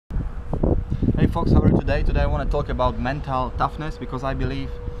Hey folks, how are you today? Today I want to talk about mental toughness, because I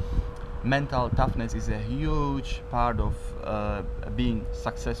believe mental toughness is a huge part of being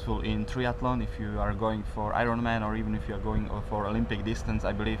successful in triathlon. If you are going for Ironman, or even if you are going for Olympic distance,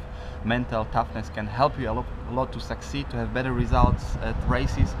 I believe mental toughness can help you a lot to succeed, to have better results at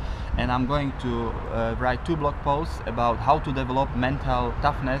races. And I'm going to write 2 blog posts about how to develop mental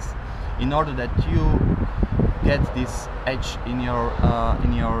toughness in order that you get this edge in your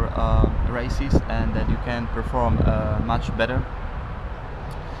races, and that you can perform much better.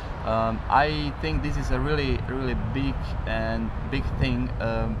 I think this is a really big thing,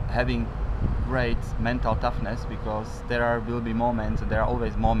 having great mental toughness, because will be moments, there are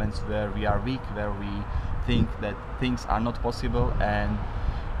always moments where we are weak, where we think that things are not possible. And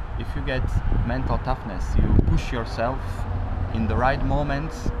if you get mental toughness, you push yourself in the right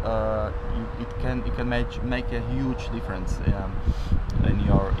moments. It can make a huge difference in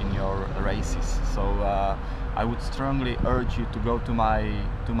your races. So I would strongly urge you to go to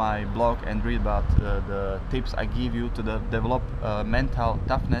my blog and read about the tips I give you to develop mental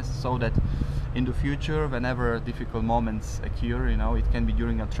toughness, so that in the future, whenever difficult moments occur, it can be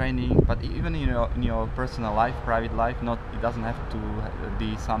during a training, but even in your personal life, private life, it doesn't have to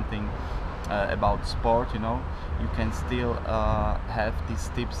be something about sport. You can still have these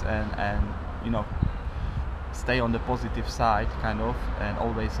tips and stay on the positive side, kind of, and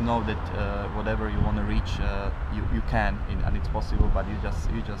always know that whatever you want to reach, you can, and it's possible. But you just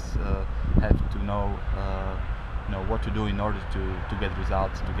have to know what to do in order to get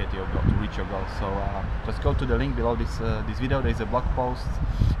results, to get your goal, to reach your goal. So just go to the link below this video. There is a blog post.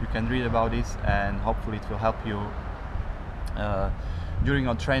 You can read about this, and hopefully it will help you during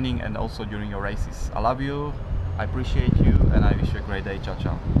your training and also during your races. I love you, I appreciate you, and I wish you a great day. Ciao,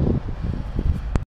 ciao.